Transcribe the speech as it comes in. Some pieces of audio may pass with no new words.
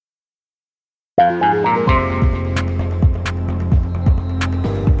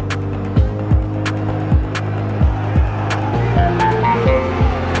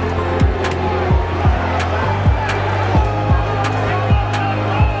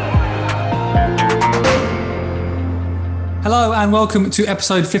Hello and welcome to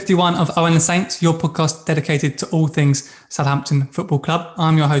episode 51 of Owen the Saints, your podcast dedicated to all things Southampton Football Club.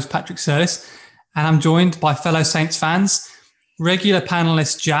 I'm your host, Patrick Salisu, and I'm joined by fellow Saints fans, regular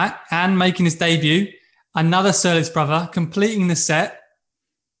panellist Jack, and making his debut, another Salisu brother, completing the set.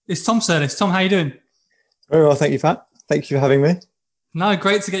 It's Tom Salisu. Tom, how are you doing? Very well, thank you, Pat. Thank you for having me. No,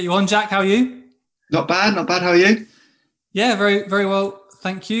 great to get you on. Jack, how are you? Not bad. How are you? Yeah, very, very well,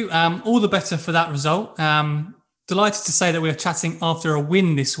 thank you. All the better for that result. Delighted to say that we are chatting after a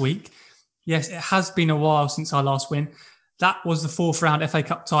win this week. Yes, it has been a while since our last win. That was the fourth round FA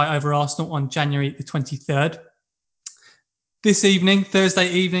Cup tie over Arsenal on January the 23rd. This evening, Thursday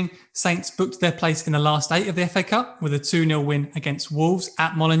evening, Saints booked their place in the last eight of the FA Cup with a 2-0 win against Wolves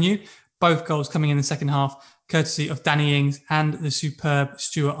at Molineux. Both goals coming in the second half, courtesy of Danny Ings and the superb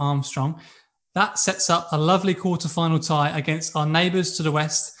Stuart Armstrong. That sets up a lovely quarter-final tie against our neighbours to the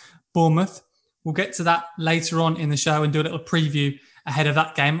west, Bournemouth. We'll get to that later on in the show and do a little preview ahead of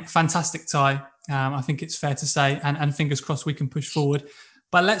that game. Fantastic tie, I think it's fair to say, and fingers crossed we can push forward.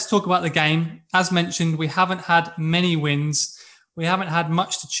 But let's talk about the game. As mentioned, we haven't had many wins. We haven't had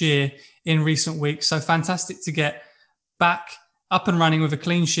much to cheer in recent weeks. So fantastic to get back up and running with a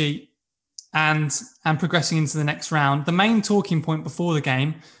clean sheet and progressing into the next round. The main talking point before the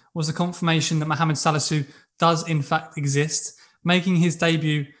game was the confirmation that Mohamed Salisu does in fact exist, making his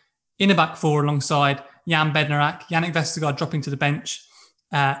debut in a back four alongside Jan Bednarak, Yannick Vestergaard dropping to the bench,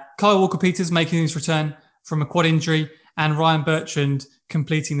 Kyle Walker-Peters making his return from a quad injury, and Ryan Bertrand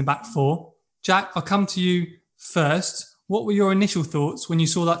completing the back four. Jack, I'll come to you first. What were your initial thoughts when you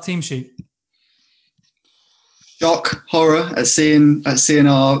saw that team sheet? Shock, horror at seeing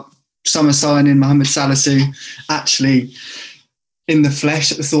our summer signing Mohamed Salisu actually in the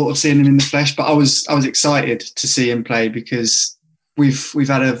flesh, at the thought of seeing him in the flesh. But I was excited to see him play because we've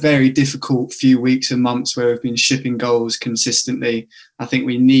had a very difficult few weeks and months where we've been shipping goals consistently. I think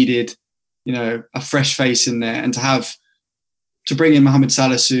we needed, a fresh face in there, and to bring in Mohamed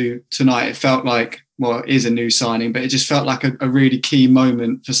Salisu tonight, it felt like, well, it is a new signing, but it just felt like a really key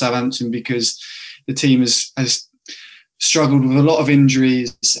moment for Southampton because the team has struggled with a lot of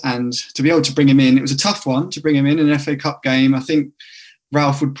injuries, and to be able to bring him in, it was a tough one to bring him in an FA Cup game. I think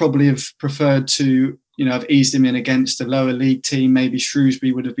Ralph would probably have preferred to have eased him in against a lower league team. Maybe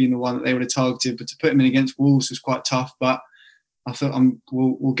Shrewsbury would have been the one that they would have targeted, but to put him in against Wolves was quite tough. But I thought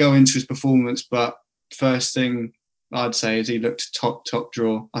we'll go into his performance. But first thing I'd say is he looked top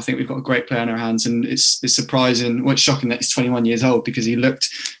draw. I think we've got a great player in our hands, and it's surprising. Well, it's shocking that he's 21 years old because he looked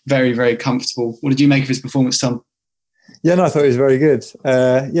very, very comfortable. What did you make of his performance, Tom? Yeah, no, I thought he was very good.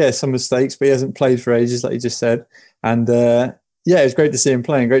 Some mistakes, but he hasn't played for ages, like you just said. And it was great to see him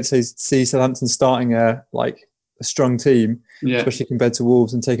playing. Great to see Southampton starting a strong team, especially compared to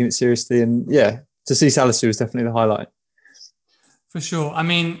Wolves, and taking it seriously. And to see Salisu was definitely the highlight. For sure. I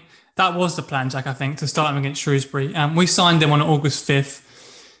mean, that was the plan, Jack, I think, to start him against Shrewsbury. We signed him on August 5th.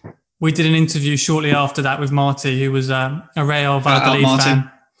 We did an interview shortly after that with Marty, who was a Real Valladolid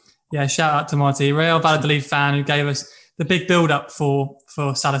fan. Yeah, shout out to Marty, Real Valladolid fan, who gave us the big build-up for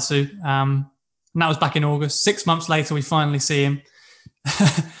Salisu. And that was back in August. 6 months later, we finally see him.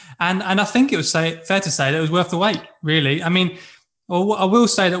 and I think it was fair to say that it was worth the wait, really. I mean, I will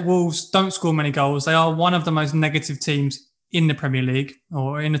say that Wolves don't score many goals. They are one of the most negative teams in the Premier League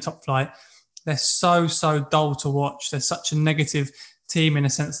or in the top flight. They're so dull to watch. They're such a negative team in a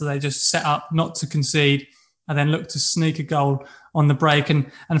sense that they just set up not to concede and then look to sneak a goal on the break. And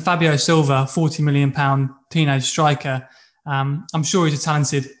Fabio Silva, £40 million teenage striker, I'm sure he's a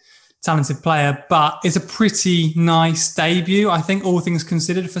talented player, but it's a pretty nice debut, I think, all things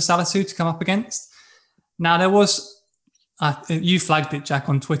considered, for Salisu to come up against. Now, there was, you flagged it, Jack,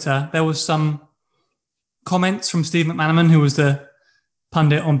 on Twitter, there was some comments from Steve McManaman, who was the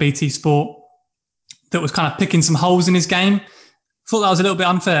pundit on BT Sport, that was kind of picking some holes in his game. Thought that was a little bit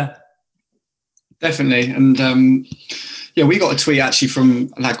unfair. Definitely. And we got a tweet actually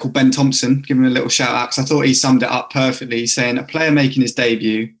from a lad called Ben Thompson, giving him a little shout out, because I thought he summed it up perfectly, saying a player making his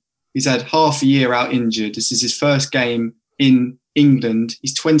debut, he's had half a year out injured. This is his first game in England.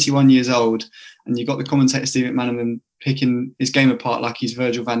 He's 21 years old. And you've got the commentator, Steve McManaman, picking his game apart like he's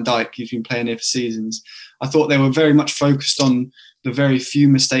Virgil van Dijk. He's been playing here for seasons. I thought they were very much focused on the very few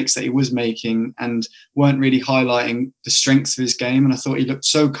mistakes that he was making and weren't really highlighting the strengths of his game. And I thought he looked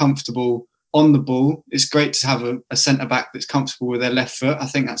so comfortable on the ball. It's great to have a centre-back that's comfortable with their left foot. I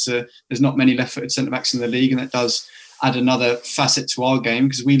think there's not many left-footed centre-backs in the league, and that does add another facet to our game,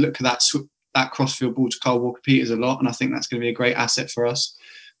 because we look at that crossfield ball to Kyle Walker-Peters a lot, and I think that's going to be a great asset for us.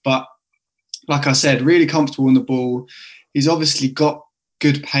 But like I said, really comfortable on the ball. He's obviously got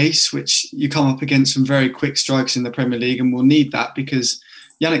good pace, which you come up against some very quick strikers in the Premier League, and we'll need that because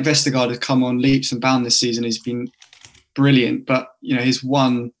Yannick Vestergaard has come on leaps and bounds this season. He's been brilliant, but his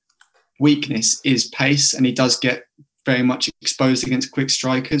one weakness is pace, and he does get very much exposed against quick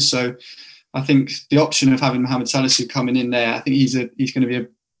strikers. So I think the option of having Mohamed Salisu coming in there, I think he's going to be a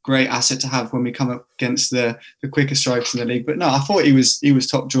great asset to have when we come up against the quicker strikers in the league. But no, I thought he was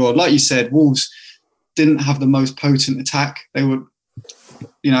top draw. Like you said, Wolves didn't have the most potent attack. They were,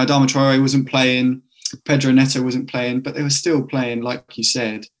 Adama Traore wasn't playing, Pedro Neto wasn't playing, but they were still playing, like you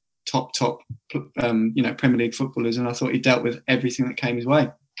said, top Premier League footballers. And I thought he dealt with everything that came his way.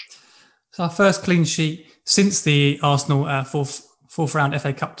 So our first clean sheet since the Arsenal fourth round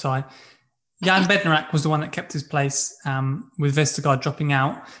FA Cup tie. Jan Bednarak was the one that kept his place with Vestergaard dropping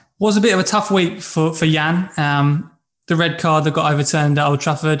out. Was a bit of a tough week for Jan. The red card that got overturned at Old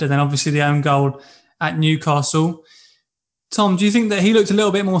Trafford, and then obviously the own goal at Newcastle. Tom, do you think that he looked a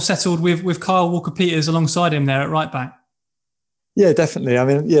little bit more settled with Kyle Walker-Peters alongside him there at right back? Yeah, definitely. I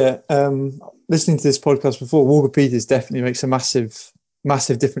mean, listening to this podcast before, Walker-Peters definitely makes a massive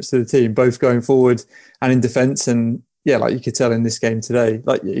difference to the team, both going forward and in defence. And yeah, like you could tell in this game today,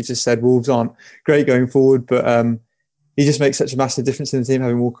 like you just said, Wolves aren't great going forward, but he just makes such a massive difference in the team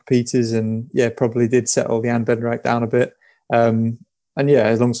having Walker-Peters, and probably did settle Jan Bednarak down a bit. And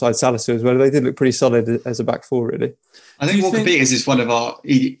alongside Salisu as well, they did look pretty solid as a back four, really. I think Walker-Peters is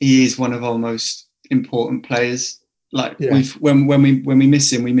he is one of our most important players. When we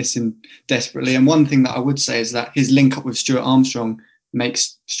miss him desperately. And one thing that I would say is that his link up with Stuart Armstrong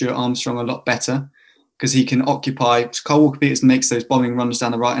makes Stuart Armstrong a lot better, because he can occupy. Kyle Walker-Peters makes those bombing runs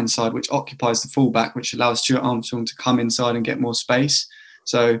down the right hand side, which occupies the fullback, which allows Stuart Armstrong to come inside and get more space.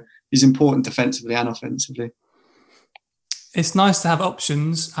 So he's important defensively and offensively. It's nice to have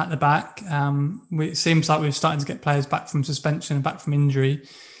options at the back. It seems like we're starting to get players back from suspension and back from injury.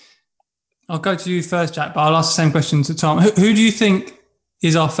 I'll go to you first, Jack, but I'll ask the same question to Tom. Who do you think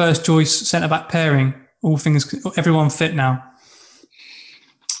is our first choice centre-back pairing? Everyone fit now.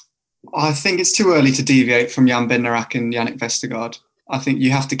 I think it's too early to deviate from Jan Bednarak and Yannick Vestergaard. I think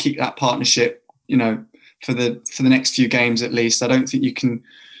you have to keep that partnership, for the next few games at least. I don't think you can.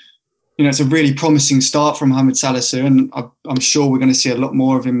 It's a really promising start from Mohamed Salisu, and I'm sure we're going to see a lot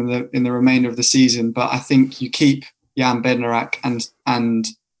more of him in the remainder of the season. But I think you keep Jan Bednarak and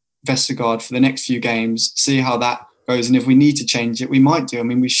Vestergaard for the next few games, see how that goes, and if we need to change it, we might do. I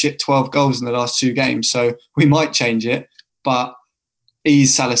mean, we shipped 12 goals in the last 2 games, so we might change it, but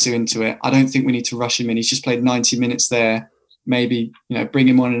ease Salisu into it. I don't think we need to rush him in. He's just played 90 minutes there. Maybe bring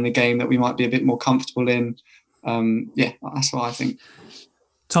him on in a game that we might be a bit more comfortable in. That's what I think.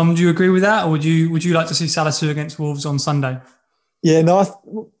 Tom, do you agree with that, or would you like to see Salisu against Wolves on Sunday? Yeah,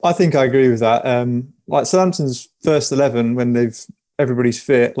 no, I think I agree with that. Like Southampton's first 11, when everybody's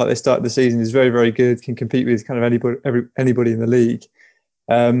fit, like they started the season, is very, very good. Can compete with kind of anybody in the league.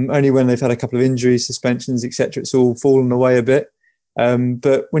 Only when they've had a couple of injuries, suspensions, etc., it's all fallen away a bit.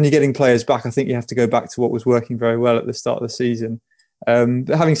 But when you're getting players back, I think you have to go back to what was working very well at the start of the season. But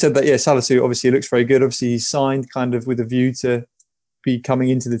having said that, Salisu obviously looks very good. Obviously, he's signed kind of with a view to be coming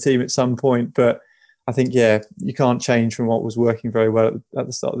into the team at some point. But I think, you can't change from what was working very well at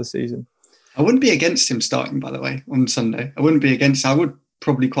the start of the season. I wouldn't be against him starting, by the way, on Sunday. I wouldn't be against. I would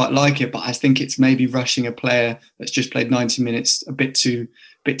probably quite like it, but I think it's maybe rushing a player that's just played 90 minutes a bit too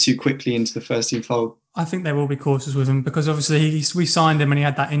quickly into the first team fold. I think they will be cautious with him, because obviously we signed him and he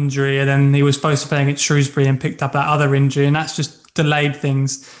had that injury, and then he was supposed to play against Shrewsbury and picked up that other injury, and that's just delayed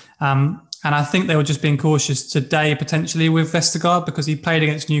things. And I think they were just being cautious today, potentially, with Vestergaard, because he played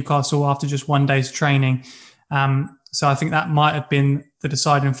against Newcastle after just 1 day's training. So I think that might have been the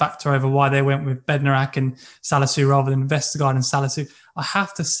deciding factor over why they went with Bednarak and Salisu rather than Vestergaard and Salisu. I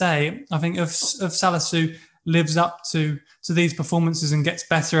have to say, I think if Salisu lives up to these performances and gets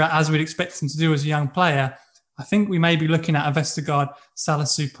better as we'd expect him to do as a young player, I think we may be looking at a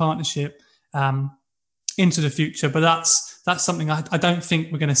Vestergaard-Salisu partnership into the future. But that's something I don't think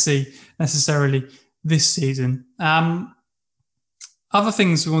we're going to see necessarily this season. Other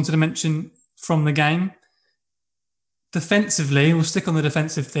things we wanted to mention from the game. Defensively, we'll stick on the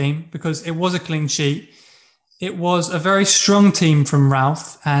defensive theme because it was a clean sheet. It was a very strong team from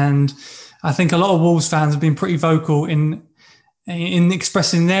Ralph, and I think a lot of Wolves fans have been pretty vocal in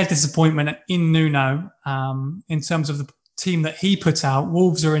expressing their disappointment in Nuno in terms of the team that he put out.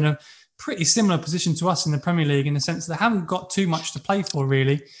 Wolves are in a pretty similar position to us in the Premier League in the sense that they haven't got too much to play for,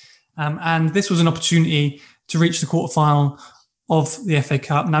 really. And this was an opportunity to reach the quarterfinal of the FA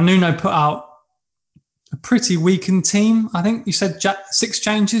Cup. Now, Nuno put out a pretty weakened team. I think you said 6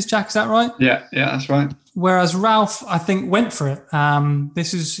 changes, Jack, is that right? Yeah, that's right. Whereas Ralph, I think, went for it.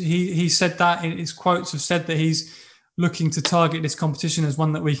 He said that in his quotes have said that he's looking to target this competition as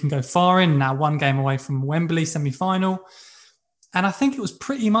one that we can go far in. Now, one game away from Wembley semi-final. And I think it was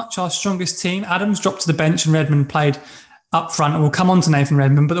pretty much our strongest team. Adams dropped to the bench and Redmond played up front. And we'll come on to Nathan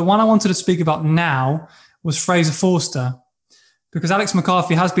Redmond. But the one I wanted to speak about now was Fraser Forster. Because Alex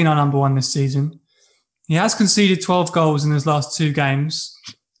McCarthy has been our number one this season. He has conceded 12 goals in his last 2 games.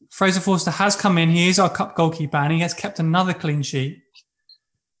 Fraser Forster has come in. He is our cup goalkeeper and he has kept another clean sheet.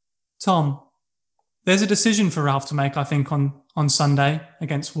 Tom, there's a decision for Ralph to make, I think, on Sunday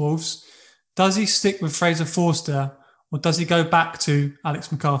against Wolves. Does he stick with Fraser Forster or does he go back to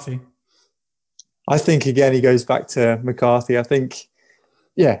Alex McCarthy? I think, again, he goes back to McCarthy. I think,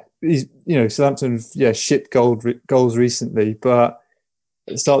 he's, Southampton, shipped goals recently, but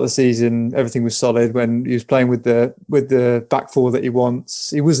at the start of the season, everything was solid when he was playing with the back four that he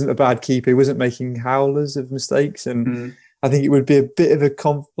wants. He wasn't a bad keeper. He wasn't making howlers of mistakes. And I think it would be a bit of a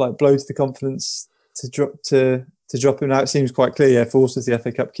blow to the confidence to drop him out. It seems quite clear. Forster's the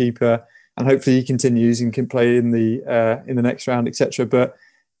FA Cup keeper, and hopefully he continues and can play in the next round, etc. But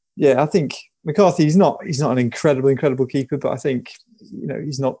I think McCarthy, he's not an incredible keeper, but I think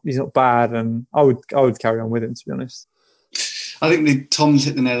he's not bad, and I would carry on with him, to be honest. I think Tom's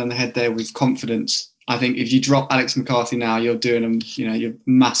hit the nail on the head there with confidence. I think if you drop Alex McCarthy now, you're doing him, your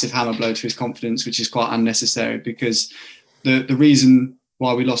massive hammer blow to his confidence, which is quite unnecessary, because the reason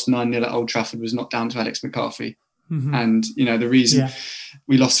why we lost 9-0 at Old Trafford was not down to Alex McCarthy. Mm-hmm. And, the reason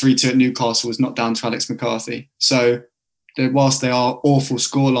we lost 3-2 at Newcastle was not down to Alex McCarthy. So whilst they are awful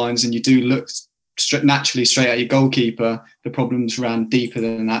scorelines and you do look naturally straight at your goalkeeper, the problems ran deeper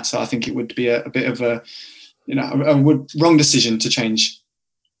than that. So I think it would be a bit of a wrong decision to change.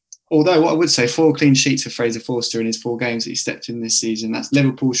 Although what I would say, 4 clean sheets for Fraser Forster in his 4 games that he stepped in this season. That's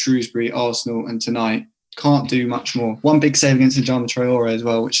Liverpool, Shrewsbury, Arsenal and tonight. Can't do much more. 1 big save against Adama Traore as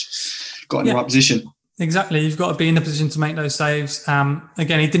well, which got in the right position. Exactly. You've got to be in the position to make those saves.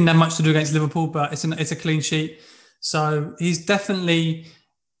 Again, he didn't have much to do against Liverpool, but it's a clean sheet. So he's definitely...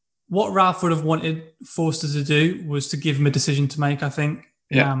 What Ralph would have wanted Forster to do was to give him a decision to make, I think.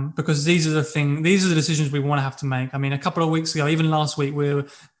 Because these are the decisions we want to have to make. I mean, a couple of weeks ago, even last week, we were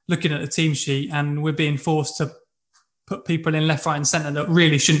looking at the team sheet and we're being forced to put people in left, right and centre that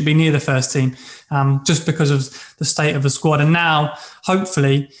really shouldn't be near the first team, just because of the state of the squad. And now,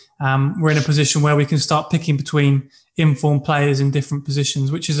 hopefully, we're in a position where we can start picking between informed players in different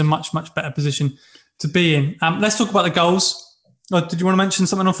positions, which is a much, much better position to be in. Let's talk about the goals. Oh, did you want to mention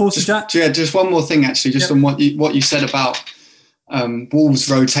something on Forster, Jack? Yeah, just one more thing, actually, on what you said about Wolves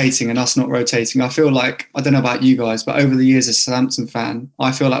rotating and us not rotating. I feel like, I don't know about you guys, but over the years as a Southampton fan,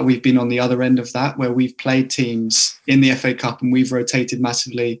 I feel like we've been on the other end of that, where we've played teams in the FA Cup and we've rotated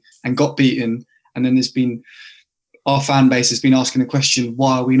massively and got beaten. And then our fan base has been asking the question,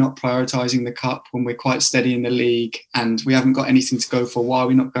 why are we not prioritising the cup when we're quite steady in the league and we haven't got anything to go for? Why are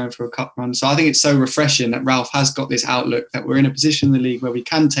we not going for a cup run? So I think it's so refreshing that Ralph has got this outlook that we're in a position in the league where we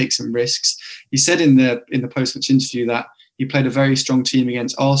can take some risks. He said in the post-match interview that he played a very strong team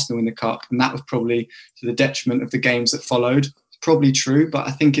against Arsenal in the cup, and that was probably to the detriment of the games that followed. It's probably true, but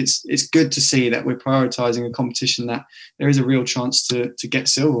I think it's good to see that we're prioritising a competition that there is a real chance to get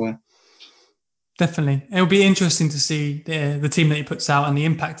silverware. Definitely. It'll be interesting to see the team that he puts out and the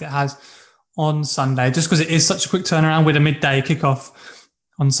impact it has on Sunday, just because it is such a quick turnaround with a midday kickoff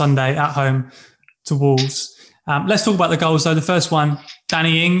on Sunday at home to Wolves. Let's talk about the goals, though. The first one,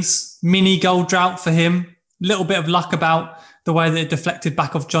 Danny Ings, mini goal drought for him. Little bit of luck about the way that it deflected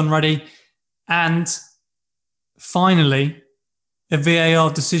back off John Ruddy. And finally, a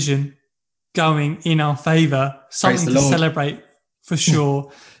VAR decision going in our favour. Something to celebrate for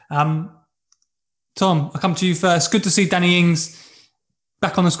sure. Tom, I'll come to you first. Good to see Danny Ings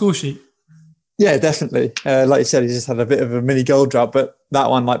back on the score sheet. Yeah, definitely. Like you said, he just had a bit of a mini goal drought, but that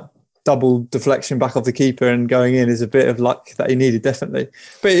one, double deflection back off the keeper and going in, is a bit of luck that he needed, definitely.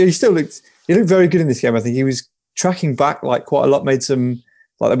 But he looked very good in this game. I think he was tracking back quite a lot, made some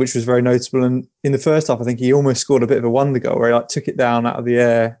which was very noticeable. And in the first half, I think he almost scored a bit of a wonder goal where he took it down out of the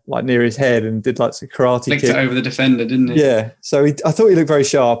air, near his head, and did a karate kick. Flicked it over the defender, didn't he? Yeah. So I thought he looked very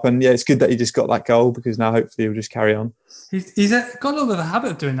sharp, and it's good that he just got that goal, because now hopefully he'll just carry on. He's got a little bit of a habit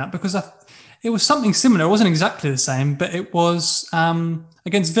of doing that, because it was something similar. It wasn't exactly the same, but it was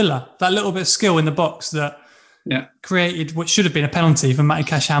against Villa, that little bit of skill in the box that created what should have been a penalty for Matty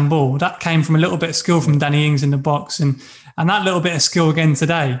Cash handball. That came from a little bit of skill from Danny Ings in the box, and that little bit of skill again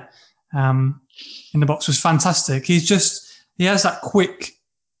today in the box was fantastic. He has that quick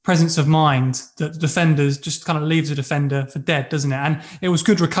presence of mind that the defenders just kind of leaves the defender for dead, doesn't it? And it was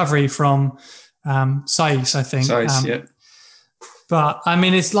good recovery from Saiss, I think. Saiss, yeah. But I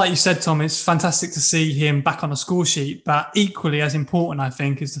mean, it's like you said, Tom, it's fantastic to see him back on a score sheet. But equally as important, I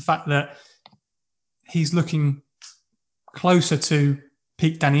think, is the fact that he's looking closer to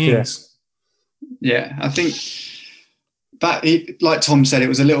peak Danny Ings. Yeah, I think that, like Tom said, it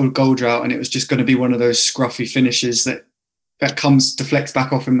was a little goal drought, and it was just going to be one of those scruffy finishes that deflects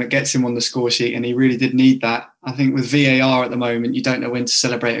back off him, that gets him on the score sheet, and he really did need that. I think with VAR at the moment, you don't know when to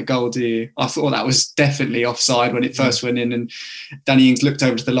celebrate a goal, do you? I thought that was definitely offside when it first went in, and Danny Ings looked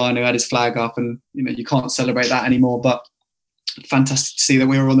over to the line who had his flag up, and you can't celebrate that anymore. But fantastic to see that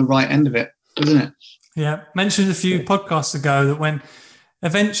we were on the right end of it, wasn't it? Yeah, mentioned a few podcasts ago that when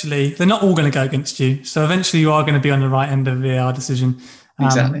eventually they're not all going to go against you, so eventually you are going to be on the right end of the VAR decision.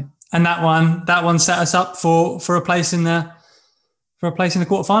 Exactly. And that one set us up for a place in the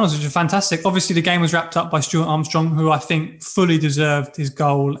quarterfinals, which is fantastic. Obviously, the game was wrapped up by Stuart Armstrong, who I think fully deserved his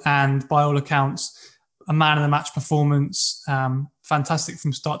goal, and by all accounts, a man of the match performance. Fantastic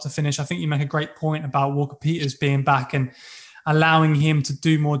from start to finish. I think you make a great point about Walker Peters being back and allowing him to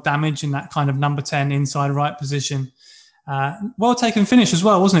do more damage in that kind of number 10 inside right position. Well taken finish as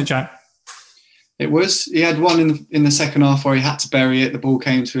well, wasn't it, Jack? It was. He had one in the second half where he had to bury it. The ball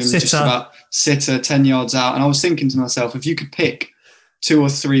came to him just about 10 yards out. And I was thinking to myself, if you could pick 2 or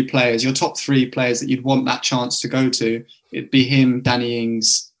 3 players, your top 3 players that you'd want that chance to go to, it'd be him, Danny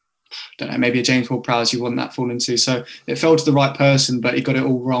Ings, don't know, maybe a James Ward-Prowse you want that falling to. So it fell to the right person, but he got it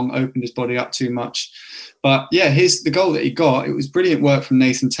all wrong, opened his body up too much. But yeah, here's the goal that he got. It was brilliant work from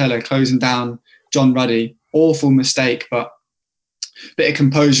Nathan Teller, closing down John Ruddy. Awful mistake, but a bit of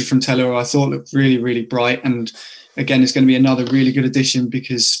composure from Teller, who I thought looked really, really bright. And again, it's going to be another really good addition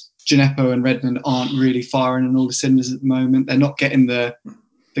because Gineppo and Redmond aren't really firing on all the cylinders at the moment. They're not getting the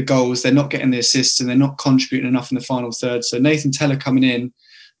goals, they're not getting the assists, and they're not contributing enough in the final third. So Nathan Teller coming in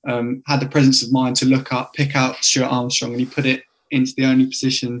had the presence of mind to look up, pick out Stuart Armstrong, and he put it into the only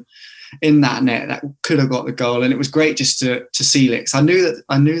position in that net that could have got the goal. And it was great just to seal it. I knew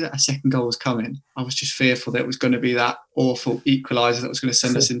that a second goal was coming. I was just fearful that it was going to be that awful equaliser that was going to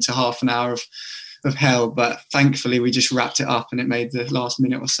send us into half an hour of hell. But thankfully, we just wrapped it up, and it made the last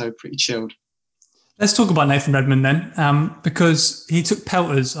minute or so pretty chilled. Let's talk about Nathan Redmond then, because he took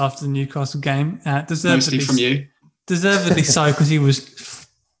pelters after the Newcastle game. Mostly from you. Deservedly so, because he was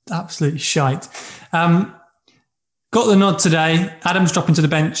absolutely shite. Got the nod today. Adams dropping to the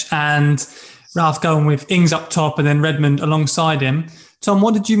bench and Ralph going with Ings up top and then Redmond alongside him. Tom,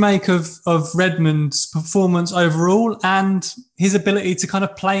 what did you make of Redmond's performance overall and his ability to kind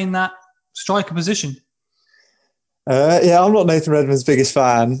of play in that striker position? I'm not Nathan Redmond's biggest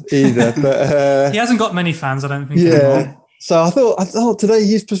fan either, but he hasn't got many fans, I don't think. Yeah. Anymore. So I thought today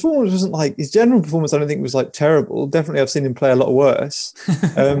his performance wasn't like his general performance. I don't think was like terrible. Definitely, I've seen him play a lot worse.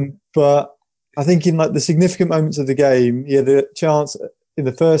 But I think in like the significant moments of the game, he had a chance in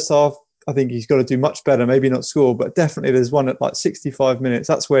the first half. I think he's got to do much better. Maybe not score, but definitely there's one at like 65 minutes.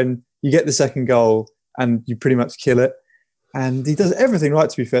 That's when you get the second goal and you pretty much kill it. And he does everything right,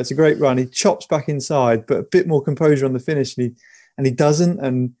 to be fair. It's a great run. He chops back inside, but a bit more composure on the finish, and he doesn't.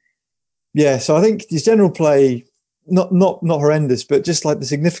 And yeah, so I think his general play, not horrendous, but just like the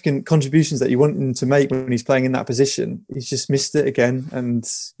significant contributions that you want him to make when he's playing in that position, he's just missed it again. And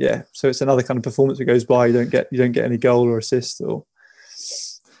yeah, so it's another kind of performance that goes by. You don't get any goal or assist. Or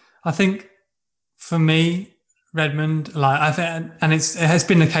I think for me, Redmond, I think, and it has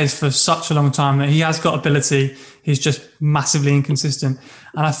been the case for such a long time, that he has got ability. He's just massively inconsistent.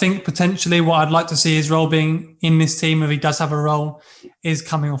 And I think potentially what I'd like to see his role being in this team, if he does have a role, is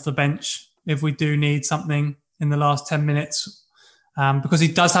coming off the bench if we do need something in the last 10 minutes. Because he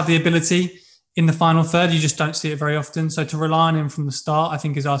does have the ability in the final third. You just don't see it very often. So to rely on him from the start, I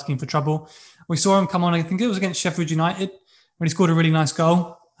think is asking for trouble. We saw him come on, I think it was against Sheffield United, when he scored a really nice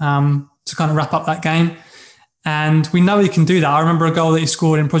goal to kind of wrap up that game. And we know he can do that. I remember a goal that he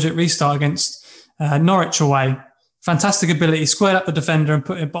scored in Project Restart against Norwich away. Fantastic ability, squared up the defender and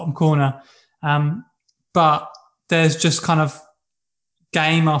put it in bottom corner. But there's just kind of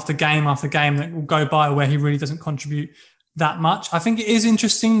game after game after game that will go by where he really doesn't contribute that much. I think it is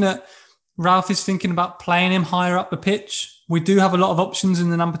interesting that Ralph is thinking about playing him higher up the pitch. We do have a lot of options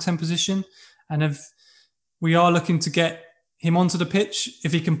in the number 10 position. And if we are looking to get him onto the pitch,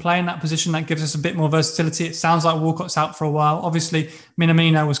 if he can play in that position, that gives us a bit more versatility. It sounds like Walcott's out for a while. Obviously,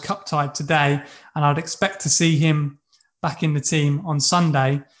 Minamino was cup-tied today, and I'd expect to see him back in the team on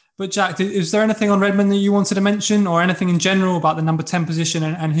Sunday. But Jack, is there anything on Redmond that you wanted to mention, or anything in general about the number 10 position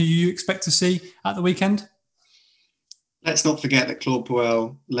and who you expect to see at the weekend? let's not forget that Claude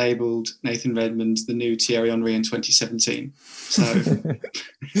Puel labelled Nathan Redmond the new Thierry Henry in 2017. So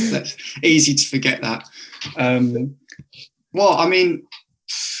that's easy to forget that. Well, I mean,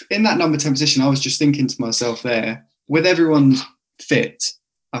 in that number 10 position, I was just thinking to myself there, with everyone fit,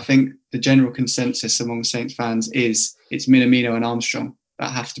 I think the general consensus among Saints fans is it's Minamino and Armstrong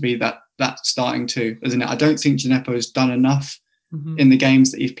that have to be that starting two, isn't it? I don't think Djenepo's done enough in the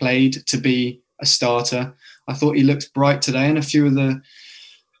games that he's played to be a starter. I thought he looked bright today, and a few of the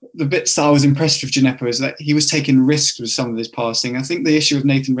bits that I was impressed with Djenepo is that he was taking risks with some of his passing. I think the issue with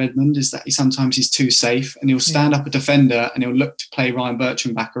Nathan Redmond is that sometimes he's too safe, and he'll stand up a defender and he'll look to play Ryan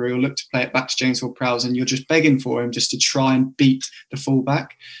Bertrand back, or he'll look to play it back to James Ward-Prowse, and you're just begging for him just to try and beat the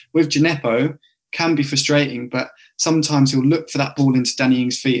fullback. With Djenepo, can be frustrating, but sometimes he'll look for that ball into Danny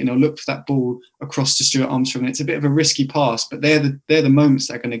Ings' feet, and he'll look for that ball across to Stuart Armstrong. And it's a bit of a risky pass, but they're the moments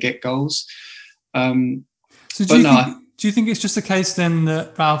that are going to get goals. So do you think it's just a case then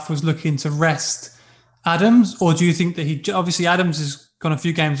that Ralph was looking to rest Adams, or do you think that obviously Adams has gone a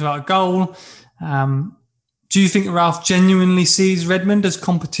few games without a goal? Do you think Ralph genuinely sees Redmond as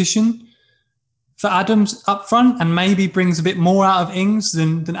competition for Adams up front and maybe brings a bit more out of Ings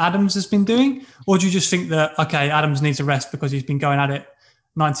than Adams has been doing? Or do you just think that, okay, Adams needs a rest because he's been going at it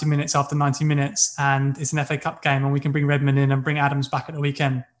 90 minutes after 90 minutes and it's an FA Cup game and we can bring Redmond in and bring Adams back at the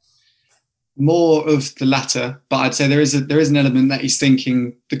weekend? More of the latter, but I'd say there is an element that he's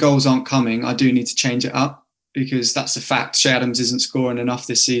thinking the goals aren't coming. I do need to change it up because that's a fact. Shea Adams isn't scoring enough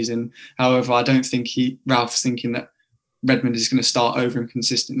this season. However, I don't think Ralph's thinking that Redmond is going to start over him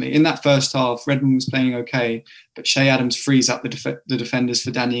consistently. In that first half, Redmond was playing okay, but Shea Adams frees up the defenders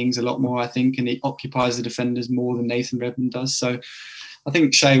for Danny Ings a lot more, I think, and he occupies the defenders more than Nathan Redmond does. So I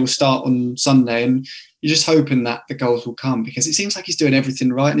think Shea will start on Sunday, and you're just hoping that the goals will come because it seems like he's doing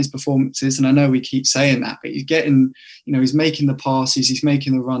everything right in his performances. And I know we keep saying that, but he's getting, he's making the passes, he's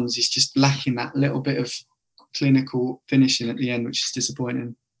making the runs. He's just lacking that little bit of clinical finishing at the end, which is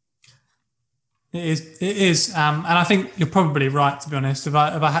disappointing. It is. And I think you're probably right, to be honest. If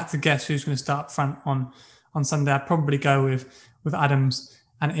I had to guess who's going to start up front on Sunday, I'd probably go with Adams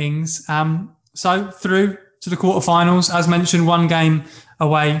and Ings. So through to the quarterfinals, as mentioned, one game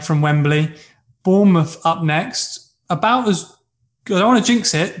away from Wembley. Bournemouth up next. About as good, I don't want to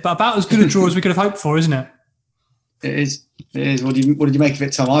jinx it, but about as good a draw as we could have hoped for, isn't it? It is. What did you make of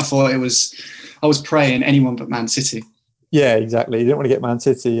it, Tom? I was praying anyone but Man City. Yeah, exactly. You didn't want to get Man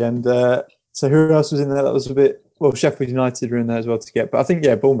City. And so who else was in there that was a bit... Well, Sheffield United were in there as well to get. But I think,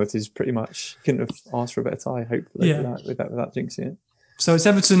 Bournemouth is pretty much... Couldn't have asked for a better tie, hopefully, without jinxing it. So it's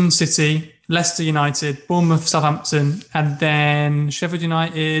Everton, City, Leicester United, Bournemouth, Southampton, and then Sheffield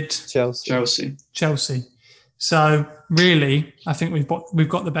United... Chelsea. So really, I think we've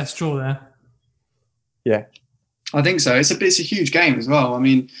got the best draw there. Yeah. I think so. It's a huge game as well. I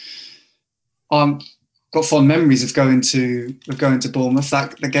mean, got fond memories of going to Bournemouth.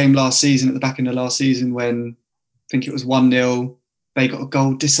 The game last season, at the back end of last season, when I think it was 1-0, they got a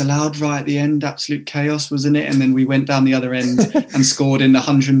goal disallowed right at the end. Absolute chaos, wasn't it? And then we went down the other end and scored in the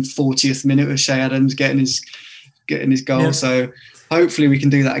 140th minute with Shea Adams getting his goal. Yeah. So hopefully we can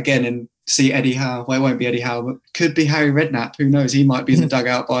do that again and see Eddie Howe. Well, it won't be Eddie Howe, but could be Harry Redknapp. Who knows? He might be in the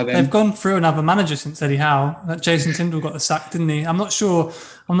dugout by then. They've gone through another manager since Eddie Howe. Jason Tindall got the sack, didn't he? I'm not sure.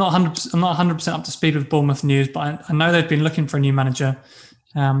 I'm not 100% up to speed with Bournemouth news, but I know they've been looking for a new manager.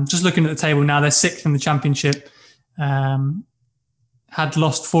 Just looking at the table now, they're sixth in the Championship. Had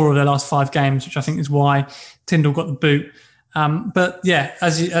lost 4 of their last 5 games, which I think is why Tindall got the boot. But yeah,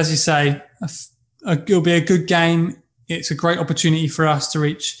 as you say, it'll be a good game. It's a great opportunity for us to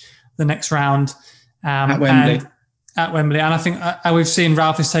reach the next round at Wembley. And I think we've seen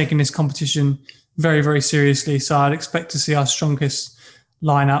Ralph is taking this competition very, very seriously. So I'd expect to see our strongest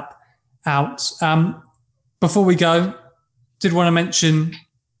lineup out. Before we go, did want to mention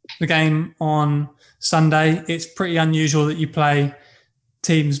the game on Sunday. It's pretty unusual that you play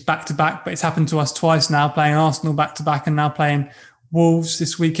teams back-to-back, but it's happened to us twice now, playing Arsenal back-to-back and now playing Wolves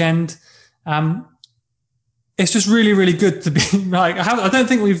this weekend. It's just really, really good to be like, I don't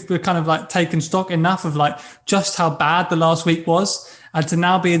think we've kind of like taken stock enough of like just how bad the last week was, and to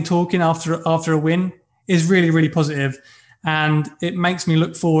now be in talking after a win is really, really positive. And it makes me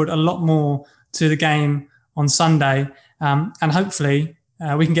look forward a lot more to the game on Sunday. And hopefully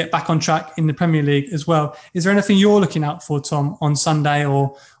we can get back on track in the Premier League as well. Is there anything you're looking out for, Tom, on Sunday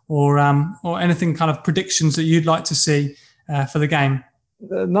or anything kind of predictions that you'd like to see for the game?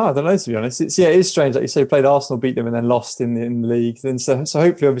 No, I don't know, to be honest. It is strange, like you say, played Arsenal, beat them and then lost in the league. Then so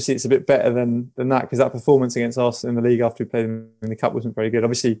hopefully, it's a bit better than that, because that performance against Arsenal in the league after we played them in the Cup wasn't very good.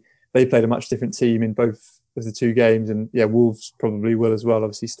 Obviously, they played a much different team in both of the two games. And yeah, Wolves probably will as well,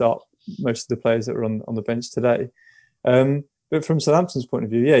 obviously start most of the players that are on the bench today. But from Southampton's point of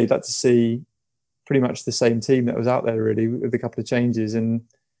view, yeah, you'd like to see pretty much the same team that was out there really, with a couple of changes, and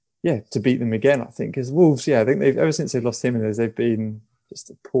yeah, to beat them again, I think. Because Wolves, yeah, I think they've, ever since they've lost Jimenez, they've been just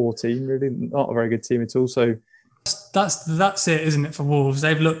a poor team, really, not a very good team at all. So that's it, isn't it, for Wolves?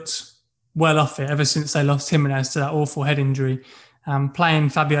 They've looked well off it ever since they lost Jimenez to that awful head injury. Playing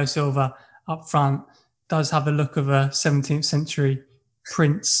Fabio Silva up front does have the look of a 17th century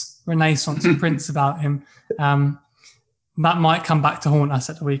prince, Renaissance prince about him. That might come back to haunt us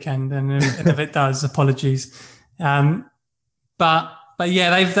at the weekend, and if it does, apologies. But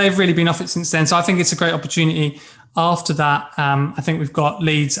yeah, they've really been off it since then. So I think it's a great opportunity. After that, I think we've got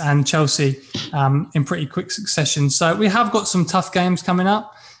Leeds and Chelsea in pretty quick succession. So we have got some tough games coming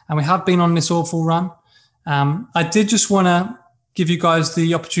up, and we have been on this awful run. I did just want to give you guys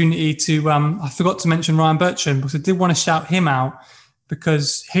the opportunity to, I forgot to mention Ryan Bertrand, because I did want to shout him out,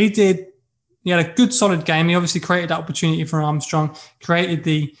 because he had a good solid game. He obviously created that opportunity for Armstrong, created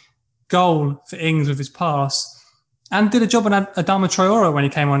the goal for Ings with his pass, and did a job on Adama Traore when he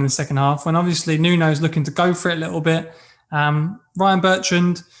came on in the second half, when obviously Nuno's looking to go for it a little bit. Ryan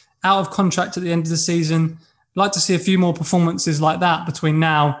Bertrand, out of contract at the end of the season. I'd like to see a few more performances like that between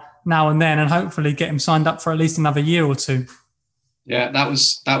now and then, and hopefully get him signed up for at least another year or two. Yeah, that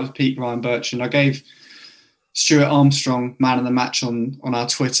was peak Ryan Bertrand. I gave Stuart Armstrong man of the match on our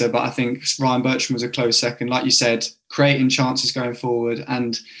Twitter, but I think Ryan Bertrand was a close second. Like you said, creating chances going forward,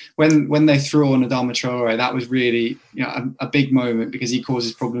 and when they threw on Adama Traore, that was really a big moment, because he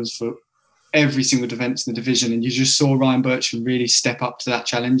causes problems for every single defence in the division, and you just saw Ryan Bertrand really step up to that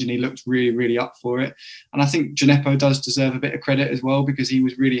challenge, and he looked really, really up for it. And I think Djenepo does deserve a bit of credit as well, because he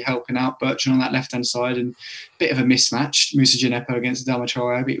was really helping out Bertrand on that left-hand side, and a bit of a mismatch, Moussa Djenepo against Adama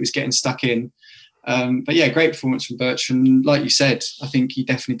Traore, but he was getting stuck in. But yeah, great performance from Bertrand. Like you said, I think he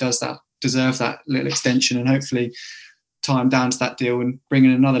definitely does deserve that little extension, and hopefully tie him down to that deal and bring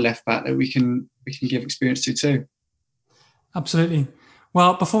in another left back that we can give experience to too. Absolutely.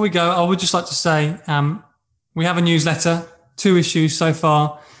 Well, before we go, I would just like to say we have a newsletter, 2 issues so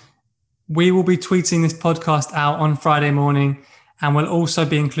far. We will be tweeting this podcast out on Friday morning, and we'll also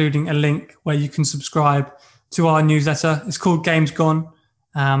be including a link where you can subscribe to our newsletter. It's called Games Gone.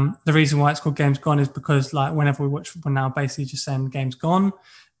 The reason why it's called Games Gone is because, like, whenever we watch football now, basically just saying Game's Gone,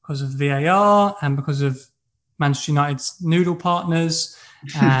 because of VAR and because of Manchester United's noodle partners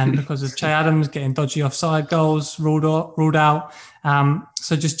and because of Che Adams getting dodgy offside goals ruled out.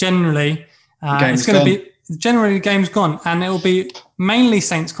 So just generally, it's going to be generally Game's Gone, and it will be mainly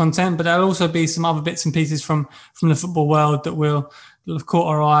Saints content, but there'll also be some other bits and pieces from the football world that have caught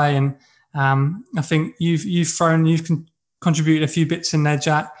our eye. And I think you've contributed a few bits in there,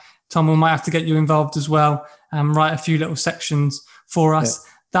 Jack. Tom, we might have to get you involved as well and write a few little sections for us. Yeah.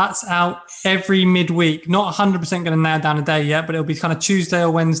 That's out every midweek. Not 100% going to nail down a day yet, but it'll be kind of Tuesday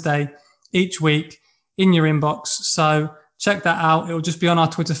or Wednesday each week in your inbox. So check that out. It'll just be on our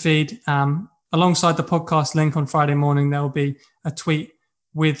Twitter feed. Alongside the podcast link on Friday morning, there will be a tweet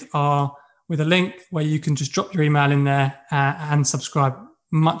with a link where you can just drop your email in there and subscribe.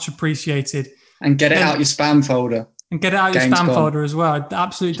 Much appreciated. And get it out your spam folder. And get it out your spam folder as well. It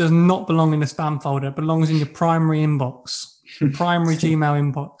absolutely does not belong in the spam folder. It belongs in your primary inbox. Primary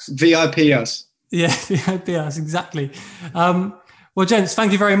Gmail inbox. VIP us. Yeah, VIP us, exactly. Well, gents,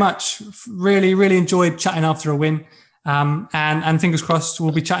 thank you very much. Really, really enjoyed chatting after a win. And fingers crossed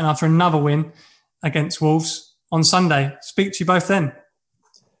we'll be chatting after another win against Wolves on Sunday. Speak to you both then.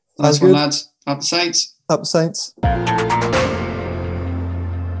 Nice one, lads. Up the Saints. Up the Saints.